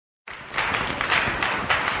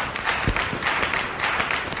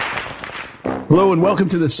Hello and welcome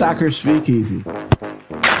to the Soccer Speakeasy.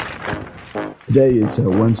 Today is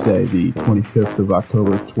Wednesday, the 25th of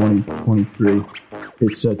October, 2023.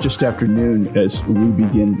 It's just after noon as we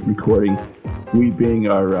begin recording. We being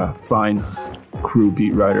our fine crew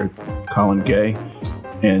beat writer, Colin Gay,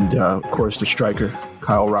 and of course the striker,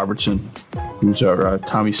 Kyle Robertson, who's our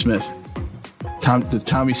Tommy Smith. The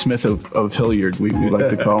Tommy Smith of Hilliard, we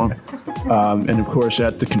like to call him. And of course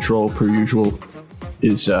at the control, per usual,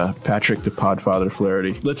 is Patrick, the Podfather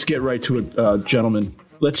Flaherty. Let's get right to it, gentlemen.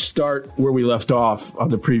 Let's start where we left off on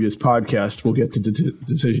the previous podcast. We'll get to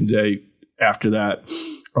decision day after that.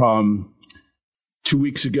 2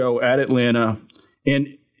 weeks ago at Atlanta,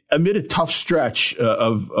 and amid a tough stretch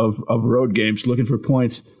of road games, looking for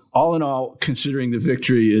points. All in all, considering the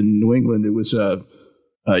victory in New England, it was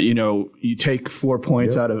you take 4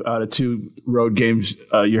 points out of 2 road games.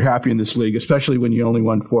 You're happy in this league, especially when you only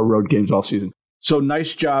won 4 road games all season. So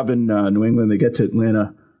nice job in New England. They get to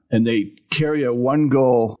Atlanta and they carry a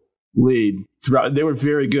 1-goal lead throughout. They were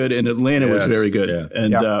very good, and Atlanta was very good. Yeah.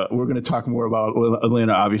 And we're going to talk more about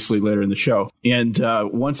Atlanta, obviously, later in the show. And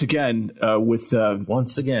once again, with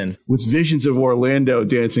visions of Orlando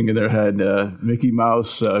dancing in their head, Mickey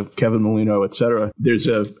Mouse, Kevin Molino, etc. There's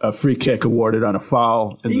a free kick awarded on a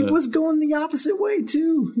foul. He was going the opposite way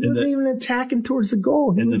too. He wasn't even attacking towards the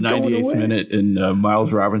goal. He was going away. In the 98th minute, and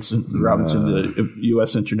Miles Robinson, the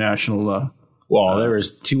U.S. international. Well, there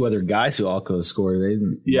was 2 other guys who also scored. They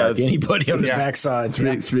didn't mark anybody on the backside.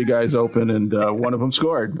 Three guys open, and one of them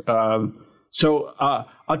scored. So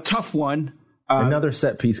a tough one. Another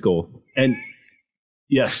set piece goal. And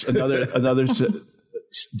yes, another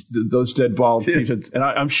those dead ball defense. And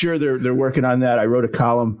I'm sure they're working on that. I wrote a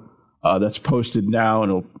column that's posted now,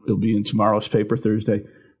 and it'll be in tomorrow's paper Thursday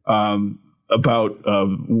about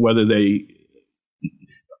whether they.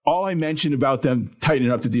 All I mentioned about them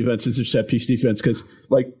tightening up the defense is their set-piece defense because,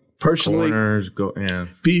 personally,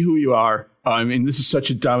 be who you are. I mean, this is such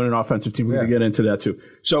a dominant offensive team. We're going to get into that, too.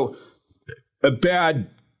 So a bad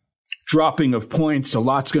dropping of points, a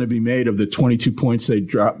lot's going to be made of the 22 points they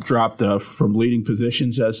dropped from leading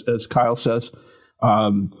positions, as Kyle says.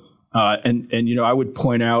 And I would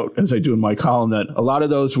point out, as I do in my column, that a lot of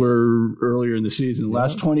those were earlier in the season. The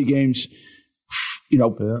last 20 games –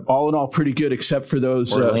 all in all, pretty good, except for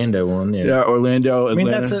those Orlando one. Yeah, Orlando.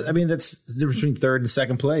 Atlanta. That's the difference between third and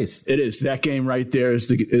second place. It is. That game right there is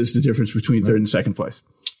the difference between third and second place.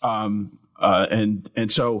 And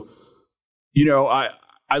so,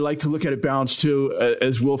 I like to look at it balanced too.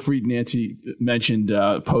 As Wilfried Nancy mentioned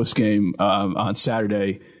post game on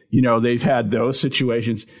Saturday. They've had those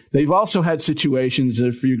situations. They've also had situations,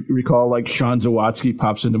 if you recall, like Sean Zawatsky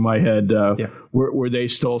pops into my head, where they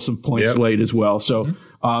stole some points late as well. So,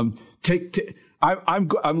 I'm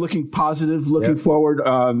looking positive, looking forward,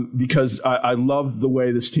 because I love the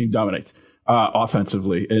way this team dominates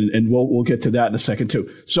offensively, and we'll get to that in a second too.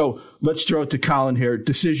 So let's throw it to Colin here.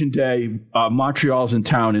 Decision day. Montreal's in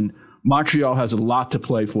town, and Montreal has a lot to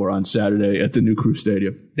play for on Saturday at the new Crew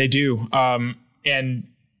Stadium. They do, and.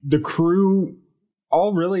 The Crew,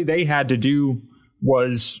 all really they had to do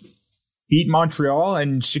was beat Montreal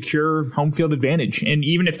and secure home field advantage. And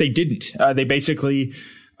even if they didn't, they basically,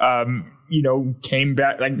 came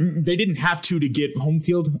back. They didn't have to get home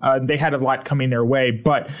field. They had a lot coming their way,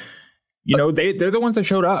 but they're the ones that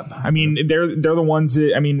showed up. I mean, they're the ones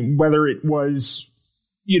that. I mean, whether it was,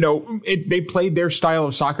 they played their style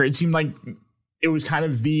of soccer. It seemed like it was kind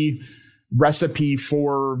of the recipe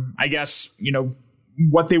for, I guess,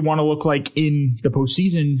 what they want to look like in the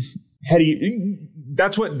postseason.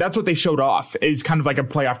 That's what they showed off is kind of like a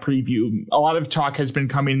playoff preview. A lot of talk has been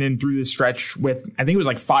coming in through this stretch with, I think it was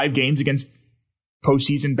like 5 games against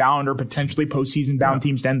postseason bound or potentially postseason bound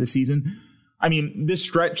teams to end the season. I mean, this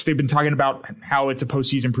stretch, they've been talking about how it's a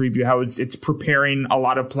postseason preview, how it's preparing a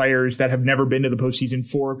lot of players that have never been to the postseason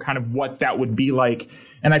for kind of what that would be like.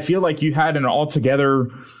 And I feel like you had an altogether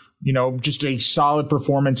just a solid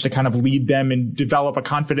performance to kind of lead them and develop a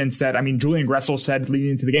confidence that, I mean, Julian Gressel said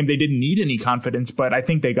leading into the game, they didn't need any confidence, but I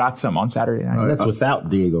think they got some on Saturday night. That's without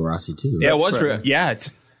Diego Rossi too. Right? Yeah, it was true. Yeah.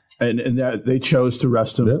 And that they chose to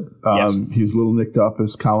rest him. He was a little nicked up,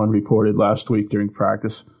 as Colin reported last week during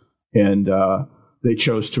practice, and they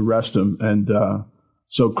chose to rest him. And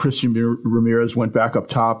so Christian Ramirez went back up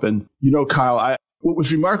top. And, Kyle, what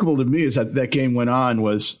was remarkable to me is that game went on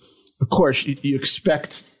was, of course, you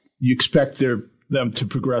expect them to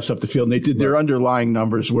progress up the field. And they did. Their underlying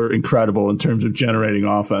numbers were incredible in terms of generating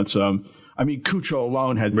offense. Cucho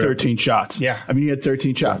alone had 13 shots. Yeah. He had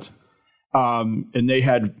 13 shots. And they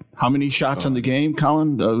had how many shots on the game,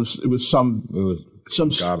 Colin? It was some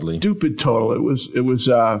godly stupid total. It was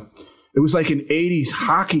It was like an 80s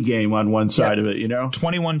hockey game on one side of it,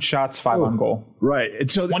 21 shots, 5 on goal. Right.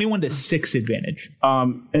 And so 21-6 advantage.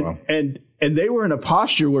 And they were in a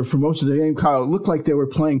posture where for most of the game, Kyle, it looked like they were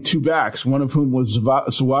playing two backs, one of whom was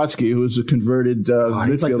Sawatsky, who was a converted midfielder.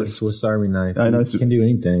 He's like the Swiss Army knife. I know. He can do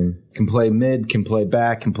anything. Can play mid, can play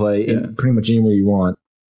back, can play pretty much anywhere you want.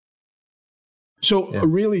 So a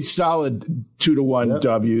really solid 2-1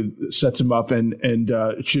 W sets him up, and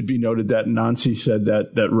it should be noted that Nancy said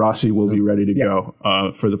that Rossi will be ready to go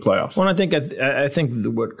for the playoffs. Well, I think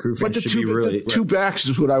what crew fans should be really... Two backs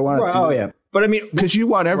is what I want to do. Oh, yeah. But I mean... Because you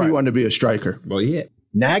want everyone to be a striker. Well, yeah.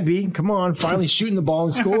 Nagby, come on, finally shooting the ball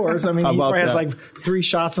and scores. I mean, he probably has like 3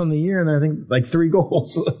 shots on the year and I think like 3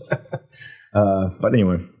 goals. But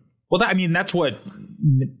anyway. Well, that's what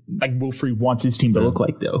like Wilfried wants his team to look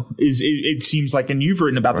like, though. It seems like, and you've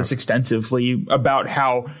written about this extensively, about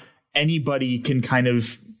how anybody can kind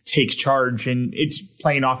of take charge, and it's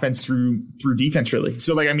playing offense through defense, really.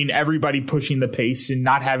 So, everybody pushing the pace and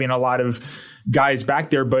not having a lot of guys back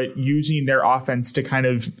there, but using their offense to kind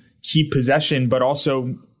of keep possession, but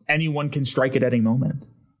also anyone can strike at any moment.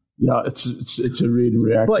 Yeah, it's a read and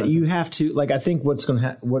react. But you have to, I think what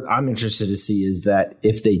I'm interested to see is that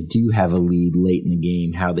if they do have a lead late in the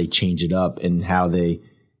game, how they change it up and how they,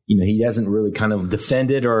 he hasn't really kind of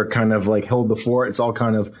defended or kind of hold the fort. It's all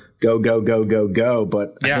kind of go, go, go, go, go.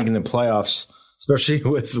 But I think in the playoffs, especially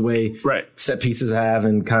with the way set pieces have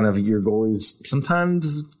and kind of your goalies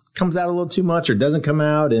sometimes comes out a little too much or doesn't come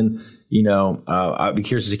out, and I'd be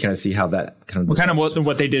curious to kind of see how that kind of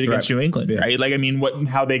what they did against New England, right?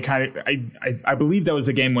 How they kind of I believe that was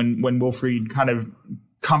the game when Wilfried kind of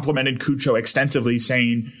complimented Cucho extensively,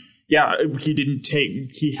 saying,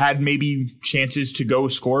 he had maybe chances to go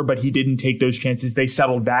score, but he didn't take those chances. They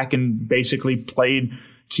settled back and basically played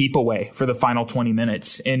keep away for the final 20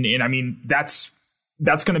 minutes, and that's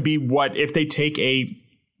going to be what if they take a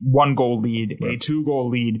 1-goal lead, a 2-goal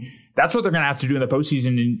lead. That's what they're going to have to do in the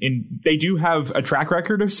postseason. And they do have a track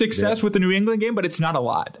record of success with the New England game, but it's not a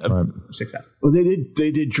lot of success. Well, they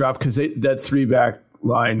did drop because that 3-back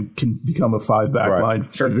line can become a 5-back line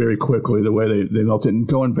very quickly, the way they melted. And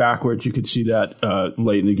going backwards, you could see that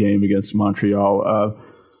late in the game against Montreal.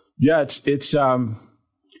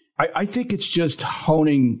 I think it's just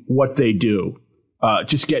honing what they do,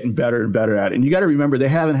 just getting better and better at it. And you got to remember, they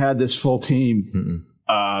haven't had this full team.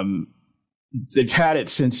 They've had it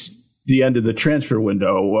since the end of the transfer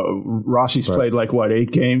window. Rossi's played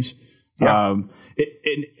 8 games. Yeah.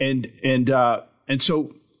 And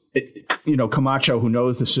so, Camacho, who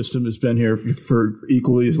knows the system, has been here for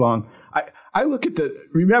equally as long. I look at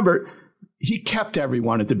remember, he kept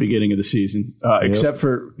everyone at the beginning of the season, except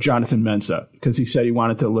for Jonathan Mensah, because he said he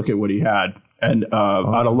wanted to look at what he had and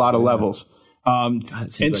on a lot of levels. God,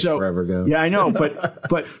 it seems like forever ago. Yeah, I know,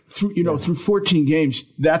 but through 14 games,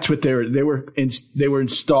 that's what they were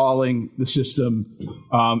installing the system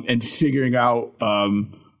and figuring out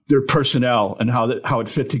their personnel and how it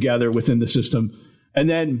fit together within the system. And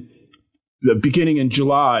then the beginning in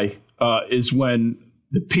July is when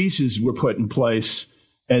the pieces were put in place,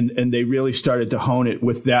 and they really started to hone it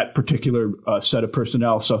with that particular set of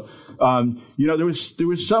personnel. So. There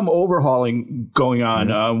was some overhauling going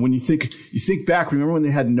on. When you think back, remember when they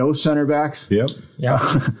had no center backs? Yep. Yeah.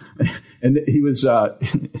 And he was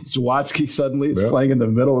Sawatsky suddenly is playing in the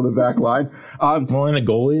middle of the back line. And a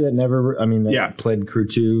goalie that never, played Crew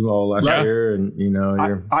 2 all last year, and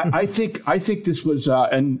I think this was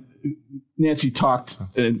and Nancy talked,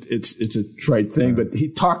 and it's a trite thing, but he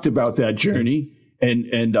talked about that journey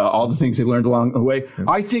and all the things they learned along the way.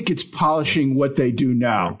 I think it's polishing what they do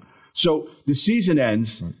now. So the season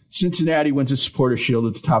ends. Cincinnati wins a Supporters' Shield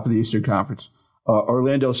at the top of the Eastern Conference.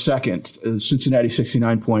 Orlando second. Cincinnati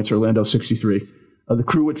 69 points. Orlando 63. The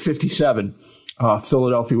Crew at 57.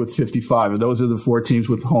 Philadelphia with 55. And those are the 4 teams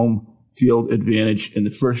with home field advantage in the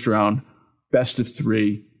first round, best of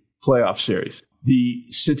 3 playoff series. The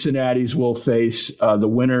Cincinnatis will face the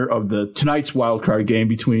winner of tonight's wildcard game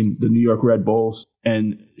between the New York Red Bulls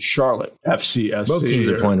and Charlotte FCSC. Both teams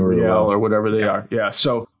are playing really well, or whatever they are. Yeah.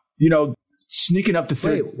 So. Sneaking up to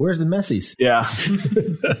third. Wait, where's the Messies? Yeah.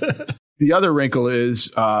 The other wrinkle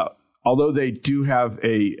is, although they do have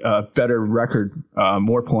a better record,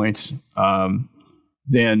 more points than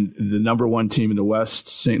the number 1 team in the West,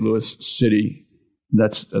 St. Louis City.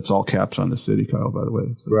 That's all caps on the city, Kyle, by the way.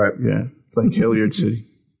 Yeah. It's like Hilliard City.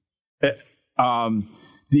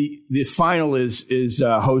 The final is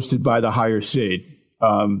hosted by the higher seed.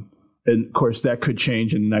 And, of course, that could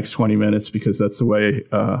change in the next 20 minutes because that's the way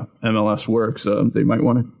MLS works. They might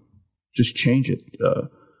want to just change it.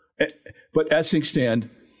 But as things stand,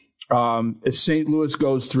 if St. Louis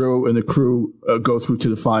goes through and the Crew go through to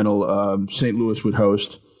the final, St. Louis would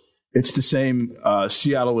host. It's the same.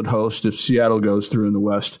 Seattle would host if Seattle goes through in the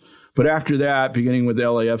West. But after that, beginning with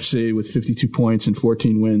LAFC with 52 points and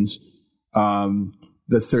 14 wins,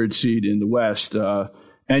 the third seed in the West,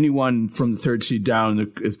 anyone from the third seed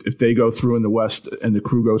down, if they go through in the West and the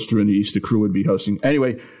Crew goes through in the East, the Crew would be hosting.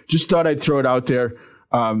 Anyway, just thought I'd throw it out there.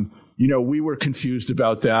 We were confused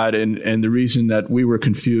about that, and the reason that we were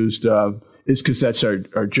confused is because that's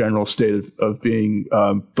our general state of being.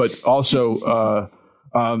 But also,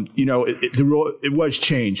 the rule it was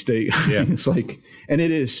changed. It's like, and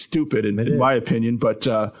it is stupid in my opinion, but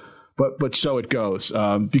so it goes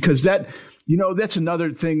because that. That's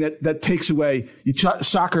another thing that takes away.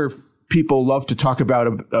 Soccer people love to talk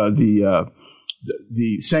about the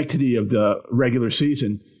sanctity of the regular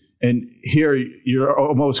season, and here you're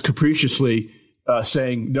almost capriciously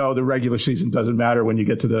saying no, the regular season doesn't matter when you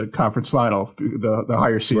get to the conference final. The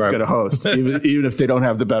higher seed's going to host, even if they don't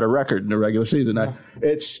have the better record in the regular season.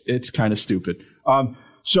 It's kind of stupid. Atlanta,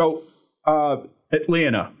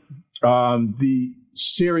 the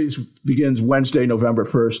series begins Wednesday, November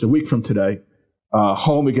 1st, a week from today.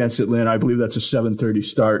 Home against Atlanta. I believe that's a 7:30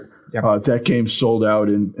 start. Yep. That game sold out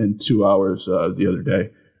in 2 hours the other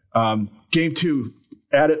day. Game 2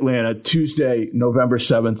 at Atlanta, Tuesday, November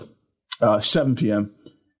 7th, 7 p.m.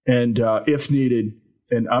 And if needed,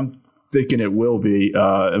 and I'm thinking it will be,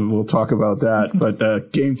 and we'll talk about that,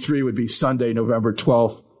 but Game 3 would be Sunday, November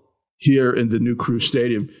 12th, here in the new Crew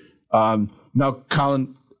Stadium. Now,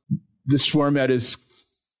 Colin, this format has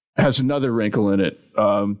another wrinkle in it.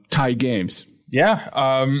 Tie games.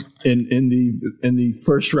 Yeah. In the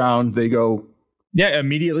first round, they go. Yeah,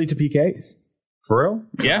 immediately to PKs. For real?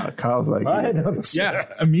 Yeah. Kyle's like, yeah,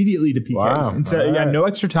 immediately to PKs. Wow. And so, no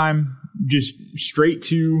extra time, just straight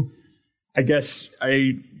to, I guess,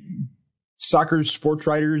 soccer sports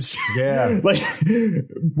writers. Yeah.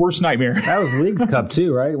 Worst nightmare. That was Leagues Cup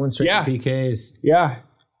too, right? Went straight to PKs. Yeah.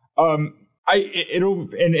 And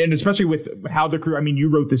especially with how the Crew, I mean, you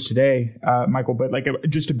wrote this today, Michael, but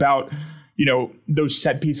just about, those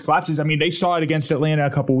set piece collapses. I mean, they saw it against Atlanta a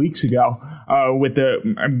couple weeks ago, with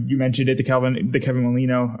you mentioned it, the Kevin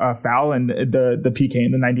Molino, foul and the PK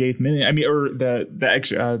in the 98th minute. I mean, or the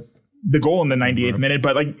goal in the 98th minute,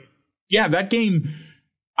 but that game,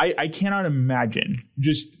 I cannot imagine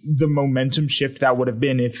just the momentum shift that would have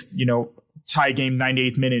been if, tie game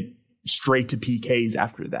 98th minute, straight to PKs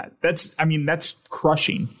after that. That's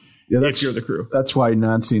crushing. Yeah, if you're the Crew. That's why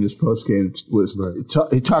Nancy in his post game was.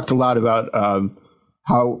 He talked a lot about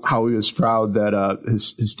how he was proud that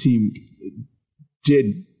his team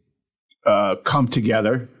did come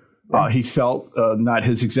together. He felt, not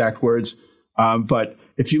his exact words, but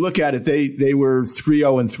if you look at it, they were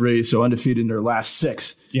 3-0-3, so undefeated in their last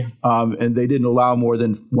 6. Yeah, and they didn't allow more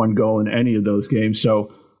than one goal in any of those games.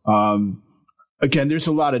 So. Again, there's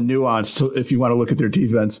a lot of nuance if you want to look at their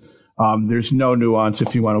defense. There's no nuance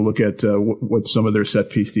if you want to look at what some of their set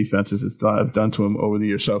piece defenses have done to them over the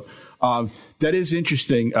years. So that is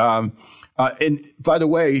interesting. And by the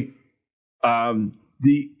way,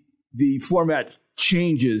 the format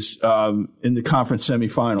changes in the conference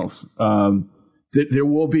semifinals. There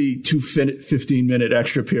will be 2 15-minute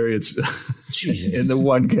extra periods in the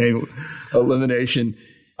one game elimination,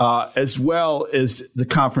 as well as the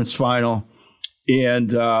conference final. And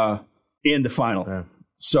the final. Yeah.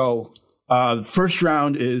 So first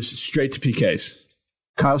round is straight to PKs.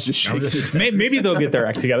 Kyle's just shaking his head. Maybe they'll get their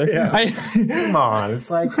act together. Yeah. Come on.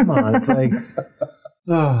 It's like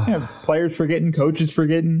players forgetting, coaches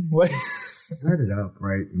forgetting. What? Set it up,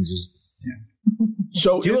 right? And just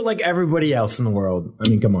so do it like everybody else in the world. I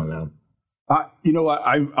mean, come on now. You know what?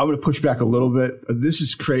 I'm going to push back a little bit. This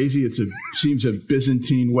is crazy. Seems a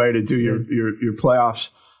Byzantine way to do your playoffs.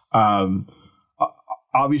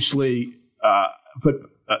 Obviously, but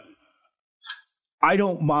I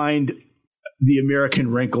don't mind the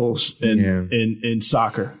American wrinkles in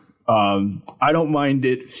soccer. I don't mind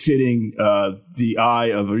it fitting the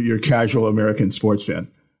eye of your casual American sports fan.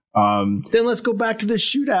 Then let's go back to the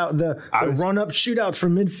shootout, the run-up shootouts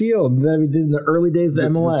from midfield that we did in the early days of the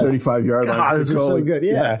MLS. 35-yard line. God, those are so good.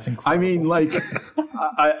 Yeah, that's incredible. I mean,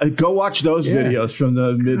 I go watch those videos from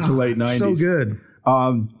the mid to late 90s. So good.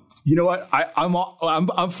 You know what?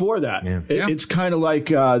 I'm for that. Yeah. It's kind of like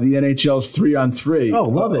the NHL's 3-on-3. Oh,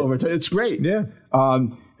 love it! It's great. Yeah. I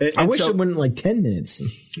wish it went 10 minutes.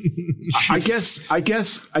 I guess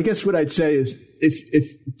what I'd say is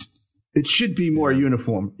if it should be more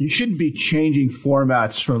uniform. You shouldn't be changing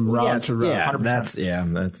formats from round to round. Yeah,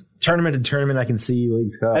 that's tournament to tournament. I can see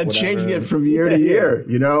Leagues Cup and changing it from year to year.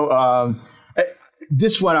 You know.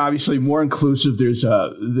 this one obviously more inclusive. There's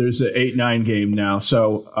a 8-9 game now.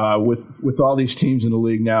 So with all these teams in the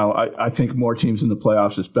league now, I think more teams in the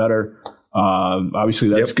playoffs is better. Obviously,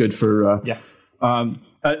 that's good for.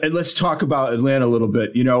 And let's talk about Atlanta a little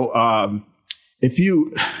bit. You know, if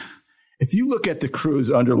you look at the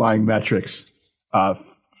Crew's underlying metrics,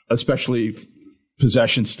 especially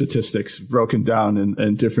possession statistics broken down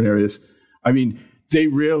in different areas, I mean, they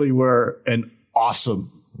really were an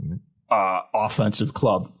awesome offensive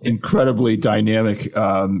club, incredibly dynamic.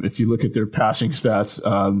 If you look at their passing stats,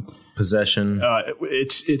 possession,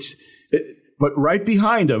 but right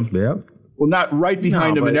behind them, well, not right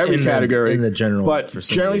behind them in every category, in the general, but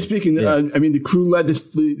generally speaking, I mean, the Crew led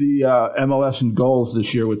the MLS in goals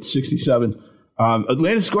this year with 67.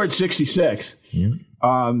 Atlanta scored 66.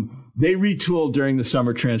 They retooled during the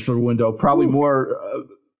summer transfer window, probably more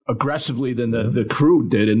aggressively than the Crew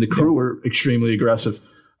did, and the Crew were extremely aggressive.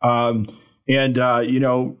 You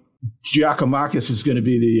know, Giacomakis is going to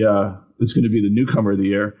be the newcomer of the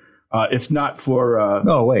year, if not for.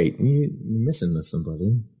 Oh wait, you're missing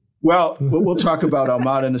somebody. Well, we'll talk about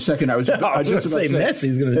Almada in a second. I was just about to say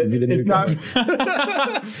Messi's going to be the newcomer.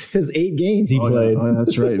 His 8 games he played. Oh,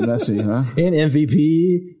 that's right, Messi, huh? And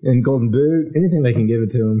MVP and Golden Boot, anything they can give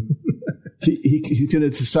it to him. He's going to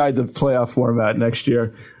decide the playoff format next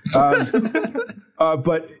year.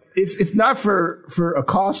 But if not for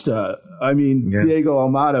Acosta, I mean, Diego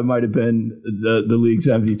Almada might have been the league's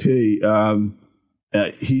MVP.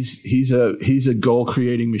 He's a goal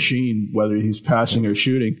creating machine, whether he's passing or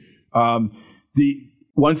shooting. The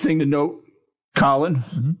one thing to note,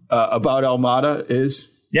 Colin, about Almada is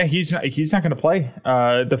he's not going to play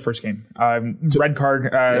the first game. Red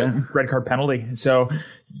card penalty. So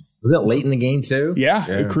was it late in the game too?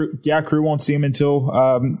 The Crew won't see him until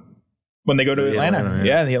when they go to Atlanta.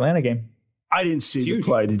 The Atlanta game. I didn't see the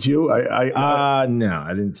play. Did you? No,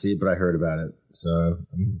 I didn't see it, but I heard about it. So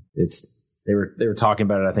they were talking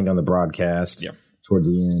about it, I think, on the broadcast towards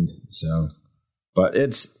the end. So, but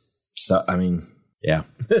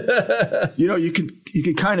you know, you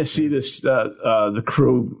can kind of see this the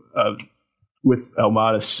Crew with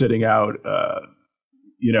Almada sitting out,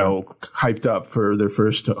 you know, hyped up for their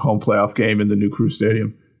first home playoff game in the new Crew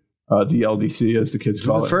Stadium, the LDC as the kids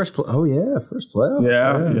call it. First playoff.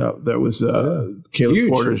 Yeah, that was Caleb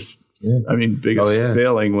Porter's. Yeah. I mean, biggest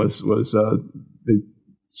failing was they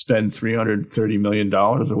spend $330 million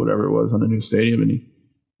or whatever it was on a new stadium, and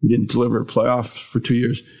he didn't deliver a playoff for 2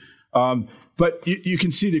 years. But you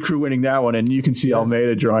can see the Crew winning that one, and you can see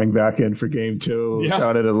Almeida drawing back in for game 2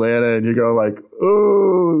 down in Atlanta, and you go like,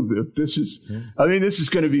 oh, this is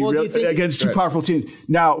going to be real against two powerful teams.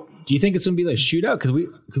 Now, do you think it's going to be like a shootout? Because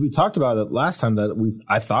we talked about it last time that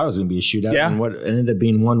I thought it was going to be a shootout, and what ended up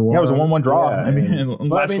being 1-1. Yeah, it was a 1-1 draw.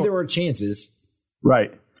 Yeah, there were chances,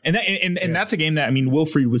 right? And that's a game that, I mean,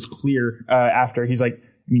 Wilfried was clear after. He's like,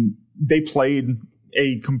 I mean, they played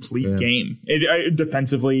a complete game.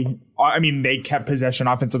 Defensively, I mean, they kept possession.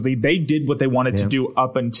 Offensively, they did what they wanted to do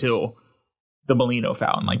up until the Molino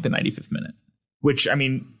foul in like the 95th minute, which, I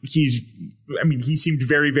mean, he seemed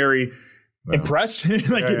very, very impressed.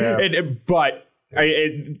 But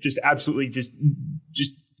just absolutely just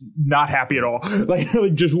not happy at all. Like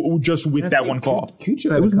just with that one call.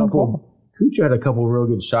 Cucho had a couple real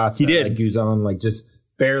good shots. He did. Like, he was on like just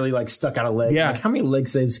barely like stuck out a leg. Yeah. Like, how many leg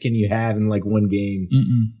saves can you have in like one game?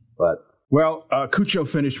 But Cucho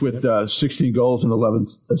finished with 16 goals and 11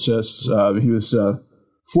 assists. He was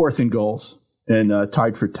fourth in goals and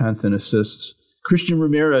tied for 10th in assists. Christian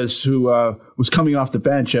Ramirez, who was coming off the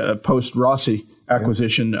bench post Rossi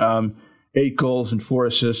acquisition, 8 goals and 4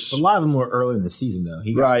 assists. A lot of them were early in the season, though.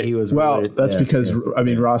 He was that's because I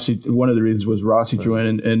mean Rossi. One of the reasons was Rossi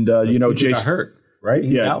joined, and you know, Jason got hurt, right?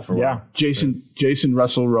 He was out for a while. Jason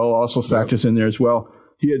Russell Rowe also factors in there as well.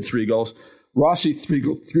 He had 3 goals. Rossi 3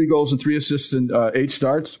 goals and 3 assists and 8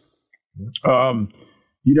 starts.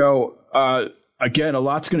 Again, a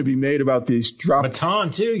lot's going to be made about these drop.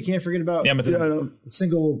 Matan too. You can't forget about Matan.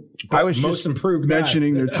 Single. I was most just improved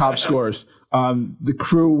mentioning their top scorers. The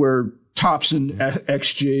Crew were tops in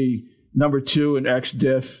XG, number 2 in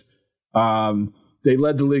XDiff. They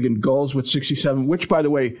led the league in goals with 67, which, by the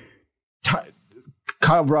way,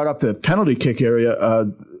 Kyle brought up the penalty kick era.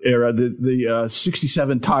 The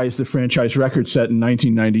 67 ties the franchise record set in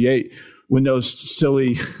 1998 when those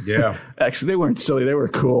silly, actually they weren't silly, they were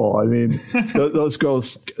cool. I mean, those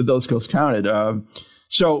goals counted. I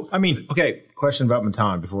mean, okay. Question about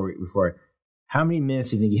Matan before how many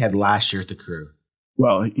minutes do you think he had last year at the Crew?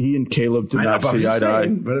 Well, he and Caleb did not see eye to eye.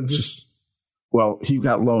 But I'm just, well, he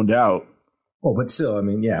got loaned out. Oh, but still, I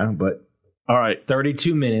mean, but all right,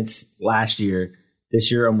 32 minutes last year.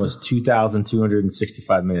 This year, almost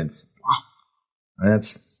 2,265 minutes. Wow.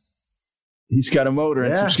 He's got a motor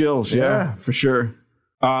and some skills. Yeah, for sure.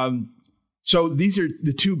 So these are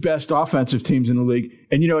the two best offensive teams in the league.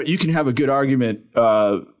 And you know what? You can have a good argument.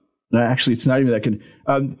 Actually, it's not even that good.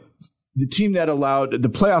 The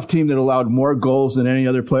playoff team that allowed more goals than any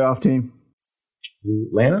other playoff team.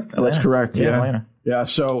 Atlanta? That's correct. Yeah. Atlanta. Yeah.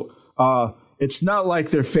 So it's not like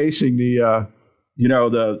they're facing the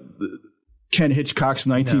Ken Hitchcock's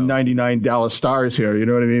 1999 Dallas Stars here. You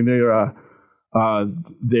know what I mean?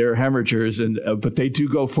 They're hemorrhagers, but they do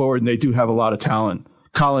go forward and they do have a lot of talent.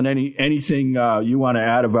 Colin, anything you want to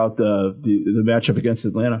add about the matchup against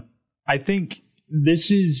Atlanta? I think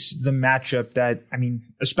this is the matchup that, I mean,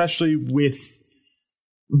 especially with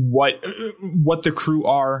what the Crew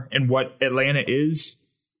are and what Atlanta is,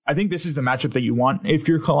 I think this is the matchup that you want if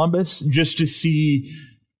you're Columbus, just to see,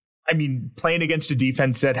 I mean, playing against a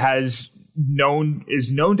defense that is known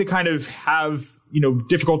to kind of have,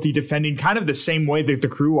 difficulty defending kind of the same way that the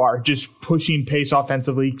Crew are, just pushing pace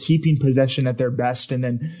offensively, keeping possession at their best, and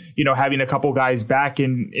then, having a couple guys back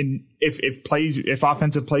and if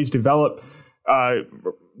offensive plays develop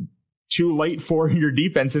too late for your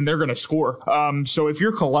defense, and they're going to score. So if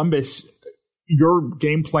you're Columbus, your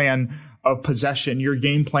game plan of possession, your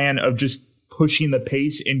game plan of just pushing the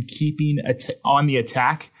pace and keeping on the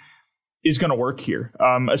attack is going to work here,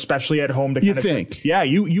 especially at home. You think? Yeah,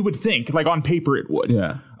 you would think. Like on paper, it would.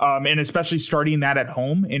 Yeah. And especially starting that at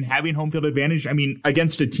home and having home field advantage. I mean,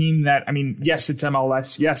 against a team that, yes, it's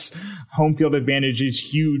MLS. Yes, home field advantage is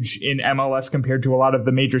huge in MLS compared to a lot of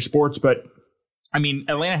the major sports. But,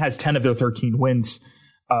 Atlanta has 10 of their 13 wins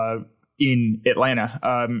in Atlanta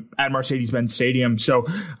at Mercedes-Benz Stadium. So,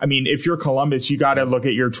 if you're Columbus, you got to look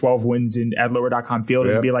at your 12 wins at lower.com field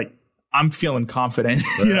and be like, I'm feeling confident,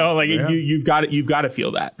 you've got to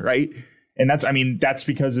feel that, right? And that's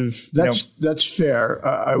because of that's fair.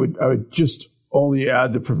 I would just only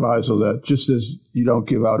add the proviso that just as you don't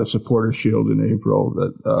give out a supporter shield in April,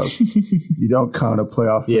 that you don't count a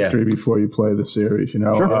playoff victory before you play the series.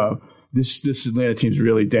 Sure. This Atlanta team's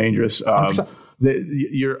really dangerous. I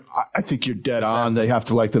think you're dead on. They have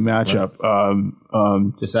to like the matchup.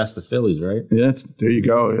 Right. Just ask the Phillies, right? Yeah, there you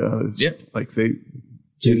go. Yeah, like they.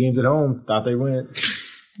 2 games at home, thought they went.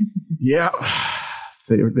 Yeah,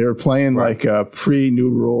 they were playing like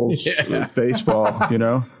pre-new rules baseball,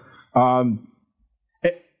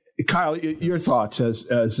 Kyle, your thoughts as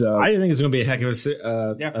I think it's going to be a heck of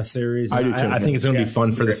a series. I do too. I think it's going to be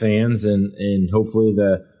fun for the fans, and hopefully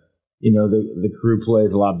the Crew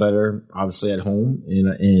plays a lot better, obviously at home, and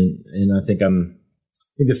I think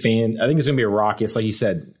it's going to be a rocky. It's like you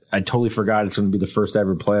said. I totally forgot it's going to be the first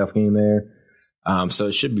ever playoff game there. So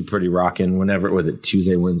it should be pretty rocking whenever,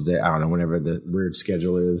 Tuesday, Wednesday, I don't know, whenever the weird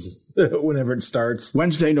schedule is, whenever it starts.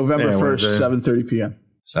 Wednesday, November 1st, 7:30 p.m.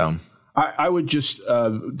 So I would just,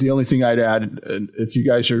 the only thing I'd add, if you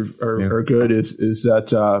guys are good, is that,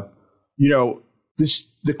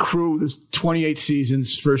 the Crew, this 28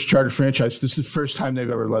 seasons, first chartered franchise, this is the first time they've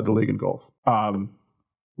ever led the league in goals,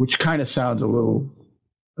 which kind of sounds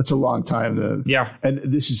that's a long time. And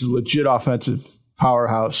this is a legit offensive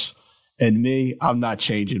powerhouse. And I'm not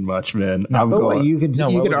changing much, man. You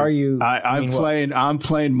could argue. I'm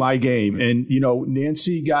playing my game, and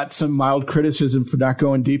Nancy got some mild criticism for not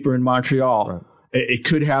going deeper in Montreal. Right. It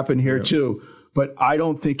could happen here too, but I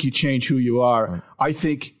don't think you change who you are. Right.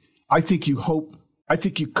 I think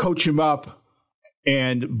you coach them up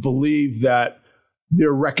and believe that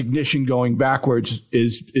their recognition going backwards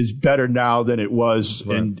is better now than it was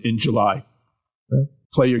in July. Right.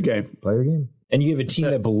 Play your game. And you have a team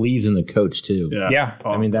that believes in the coach too. Yeah.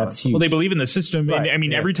 That's huge. Well, they believe in the system. Right.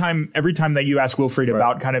 And every time that you ask Wilfried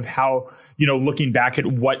about kind of how, looking back at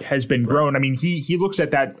what has been grown, he looks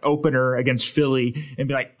at that opener against Philly and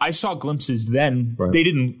be like, I saw glimpses then. Right. They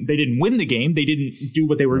didn't win the game. They didn't do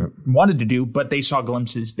what they wanted to do, but they saw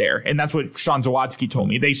glimpses there. And that's what Sean Zawadsky told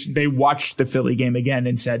me. They watched the Philly game again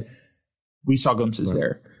and said, we saw glimpses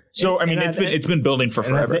there. So, it's been building for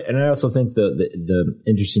forever. And I also think the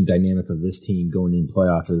interesting dynamic of this team going in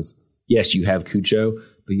playoffs is, yes, you have Cucho,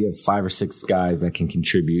 but you have 5 or 6 guys that can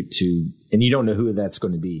contribute to, and you don't know who that's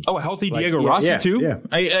going to be. Oh, a healthy Diego Rossi too? Yeah.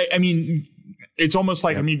 It's almost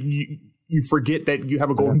like, you forget that you have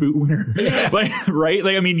a Golden Boot winner, right?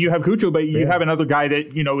 You have Cucho, but you have another guy that,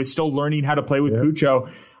 is still learning how to play with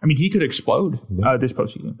Cucho. He could explode this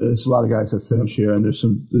postseason. There's a lot of guys that finish here, and there's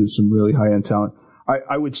some really high-end talent.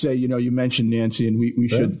 I would say, you mentioned Nancy, and we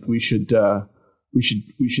should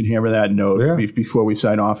hammer that note before we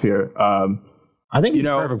sign off here. I think he's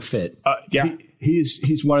a perfect fit.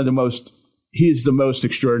 He's one of the most. He is the most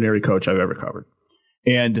extraordinary coach I've ever covered.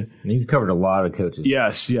 And you've covered a lot of coaches.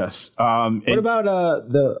 Yes. What about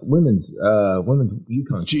the women's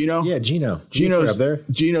UConn? Gino? Yeah, Gino. Gino's up there.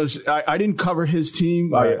 Gino's. I didn't cover his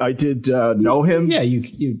team. Right. I did know him. Yeah,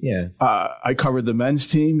 yeah. I covered the men's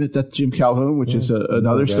team at Jim Calhoun, which is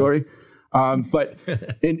another story. But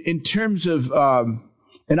in terms of,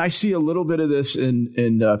 and I see a little bit of this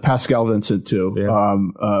in Pascal Vincent too,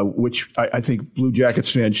 which I think Blue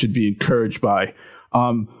Jackets fans should be encouraged by.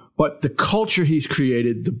 But the culture he's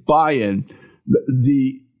created, the buy-in,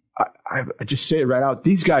 I just say it right out.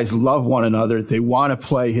 These guys love one another. They want to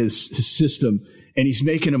play his system, and he's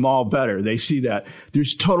making them all better. They see that.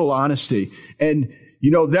 There's total honesty. And,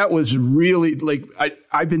 that was really like,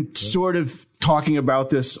 I've been sort of talking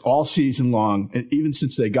about this all season long, and even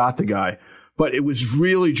since they got the guy. But it was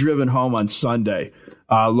really driven home on Sunday.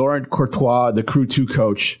 Laurent Courtois, the Crew 2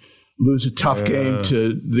 coach, lose a tough game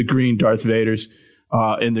to the Green Darth Vaders.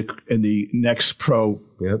 In the next Pro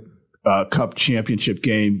Cup championship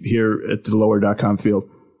game here at the lower.com field.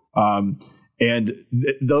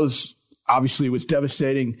 Those obviously was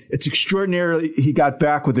devastating. It's extraordinary he got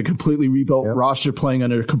back with a completely rebuilt roster playing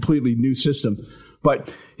under a completely new system.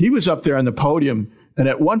 But he was up there on the podium, and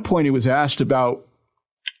at one point he was asked about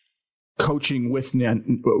coaching with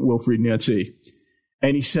Wilfried Nancy.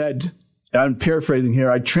 And he said, I'm paraphrasing here,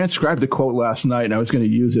 I transcribed the quote last night and I was going to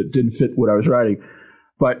use it. It didn't fit what I was writing.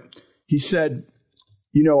 But he said,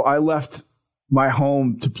 I left my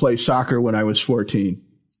home to play soccer when I was 14.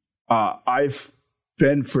 I've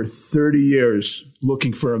been for 30 years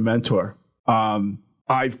looking for a mentor.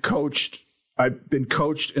 I've been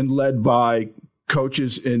coached and led by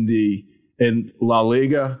coaches in La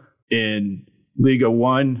Liga, in Liga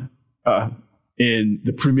 1, in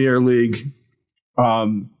the Premier League,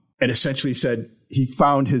 and essentially said he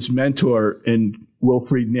found his mentor in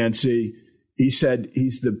Wilfried Nancy. He said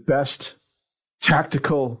he's the best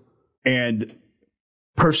tactical and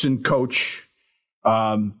person coach,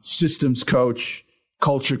 systems coach,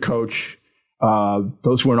 culture coach.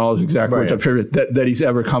 Those weren't all his exact words, I'm sure, that he's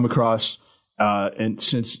ever come across. And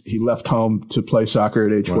since he left home to play soccer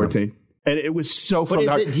at age 14. And it was so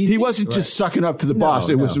fun. He wasn't just sucking up to the boss.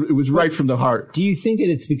 It was right from the heart. Do you think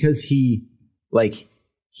that it's because he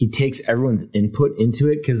takes everyone's input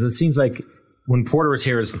into it? Because it seems like when Porter was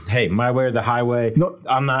here, is hey, my way or the highway. No,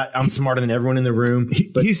 I'm smarter than everyone in the room.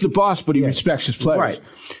 He's the boss, but he respects his players.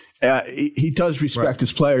 Right. He does respect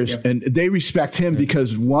his players, and they respect him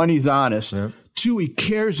because, one, he's honest. Yeah. Two, he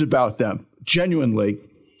cares about them genuinely.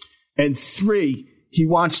 And three, he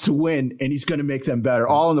wants to win, and he's going to make them better,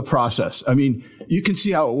 all in the process. I mean, you can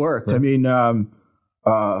see how it worked. Yeah. I mean,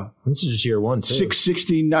 this is just year one, too.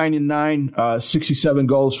 16, 9-9, 67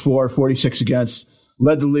 goals for, 46 against.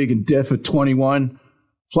 Led the league in diff at 21,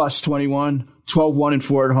 plus 21,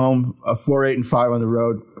 12-1-4 at home, 4-8-5 on the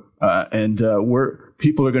road. And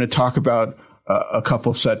people are going to talk about a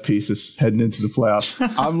couple set pieces heading into the playoffs.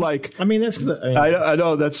 I'm like, I mean, that's I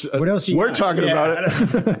know that's what else we're talking about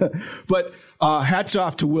it. But hats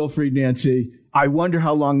off to Wilfried Nancy. I wonder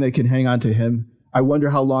how long they can hang on to him. I wonder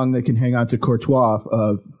how long they can hang on to Courtois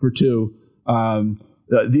for two.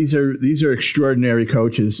 These are extraordinary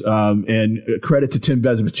coaches, and credit to Tim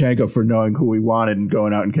Bezmachenko for knowing who he wanted and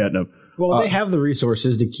going out and getting them. Well, they have the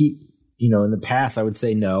resources to keep. In the past, I would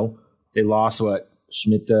say no. They lost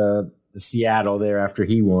Schmidt to Seattle there after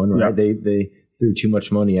he won. Right? Yeah. They threw too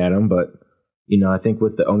much money at him, but I think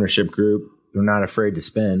with the ownership group, they're not afraid to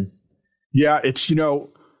spend. Yeah, it's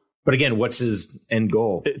But again, what's his end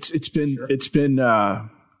goal? It's been.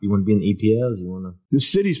 You want to be in EPLs? You want to? The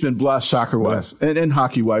city's been blessed soccer-wise and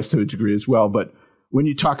hockey-wise to a degree as well. But when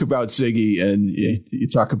you talk about Ziggy and you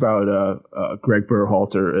talk about Greg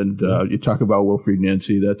Berhalter and you talk about Wilfried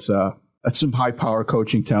Nancy, that's some high-power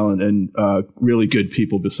coaching talent and really good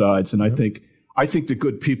people besides. And I think the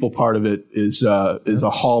good people part of it is a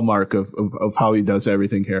hallmark of how he does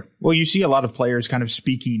everything here. Well, you see a lot of players kind of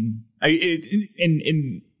speaking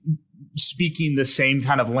in speaking the same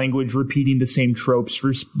kind of language, repeating the same tropes,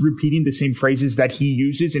 repeating the same phrases that he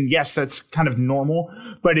uses. And yes, that's kind of normal,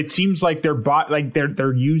 but it seems like they're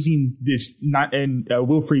using this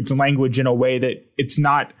Wilfried's language in a way that it's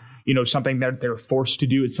not, something that they're forced to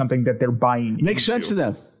do. It's something that they're buying. It makes sense to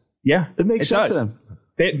them. Yeah. It makes sense to them.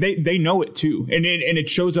 They know it too. And it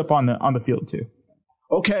shows up on the field too.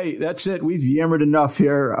 Okay. That's it. We've yammered enough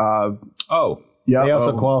here. Yeah, they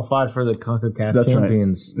also qualified for the CONCACAF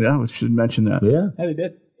Champions. Right. Yeah, we should mention that. Yeah, they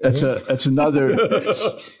did. That's another.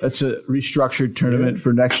 That's a restructured tournament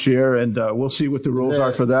for next year, and we'll see what the rules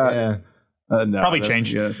are for that. Yeah. No, probably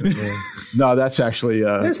change. No, that's actually.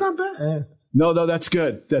 It's not bad. No, that's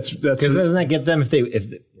good. That's because doesn't that get them if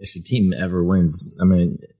the team ever wins? I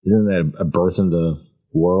mean, isn't that a berth in the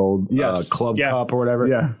World Club Cup or whatever?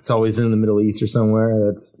 Yeah, it's always in the Middle East or somewhere.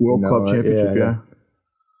 That's World Club Championship. Yeah.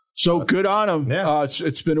 So good on them. Yeah.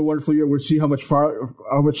 It's been a wonderful year. We'll see how much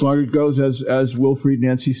longer it goes. As Wilfried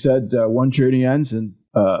Nancy said, one journey ends and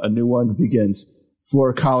a new one begins.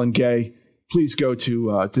 For Colin Gay, please go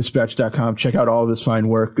to dispatch.com. Check out all of his fine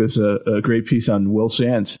work. There's a great piece on Will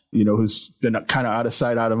Sands, who's been kind of out of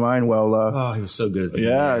sight, out of mind. Well, he was so good.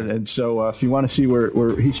 And so if you want to see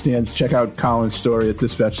where he stands, check out Colin's story at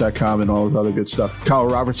dispatch.com and all his other good stuff. Kyle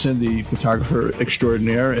Robertson, the photographer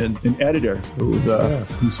extraordinaire and editor,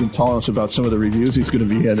 he's been telling us about some of the reviews he's going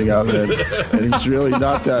to be handing out, and he's really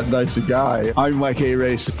not that nice a guy. I'm Mike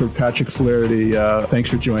Arace for Patrick Flaherty. Thanks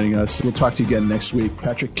for joining us. We'll talk to you again next week.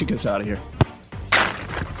 Patrick, kick us out of here.